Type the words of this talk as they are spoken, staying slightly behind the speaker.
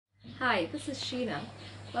Hi, this is Sheena.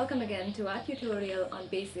 Welcome again to our tutorial on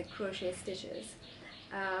basic crochet stitches.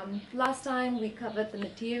 Last time we covered the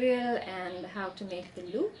material and how to make the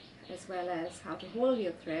loop as well as how to hold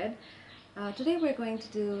your thread. Today we're going to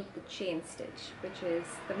do the chain stitch, which is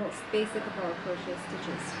the most basic of all crochet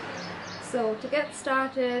stitches. So to get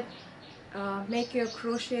started, make your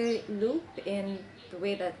crochet loop in the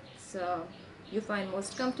way that you find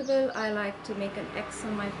most comfortable. I like to make an X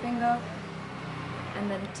on my finger and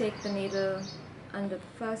then take the needle under the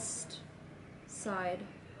first side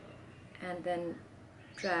and then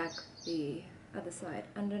drag the other side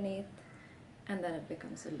underneath, and then it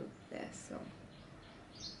becomes a loop there. So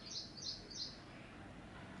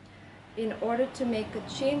in order to make a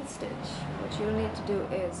chain stitch, what you'll need to do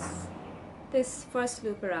is this first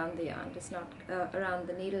loop around the yarn does not around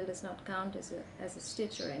the needle does not count as a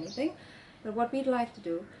stitch or anything, but what we'd like to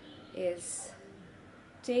do is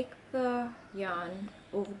take the yarn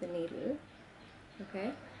over the needle,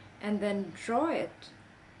 okay, and then draw it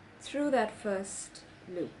through that first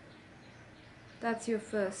loop. That's your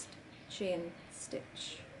first chain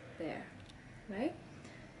stitch there, right?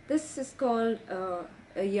 This is called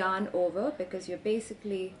a yarn over because you're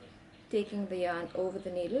basically taking the yarn over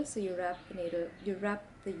the needle. So you wrap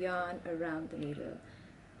the yarn around the needle,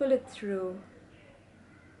 pull it through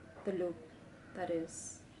the loop that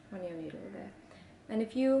is on your needle there. And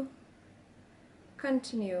if you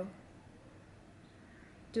continue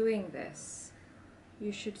doing this,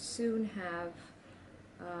 you should soon have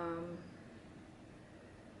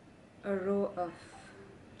a row of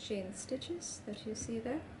chain stitches that you see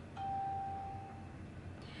there.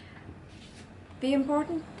 The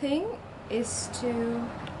important thing is to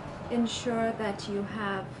ensure that you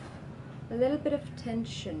have a little bit of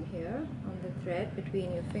tension here on the thread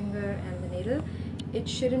between your finger and the needle. It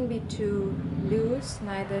shouldn't be too loose,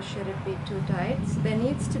 neither should it be too tight. So there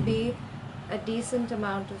needs to be a decent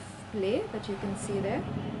amount of play that you can see there,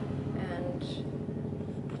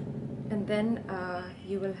 and then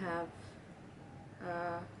you will have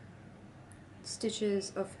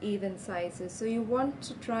stitches of even sizes. So you want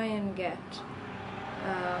to try and get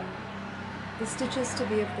the stitches to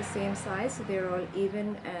be of the same size, so they're all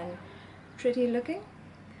even and pretty looking.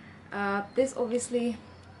 This obviously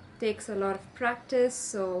takes a lot of practice,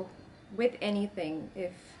 so with anything,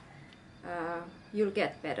 if you'll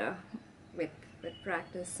get better with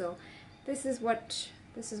practice. So this is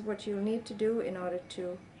what you'll need to do in order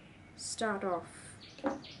to start off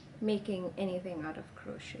making anything out of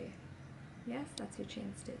crochet. Yes, that's your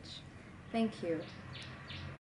chain stitch. Thank you.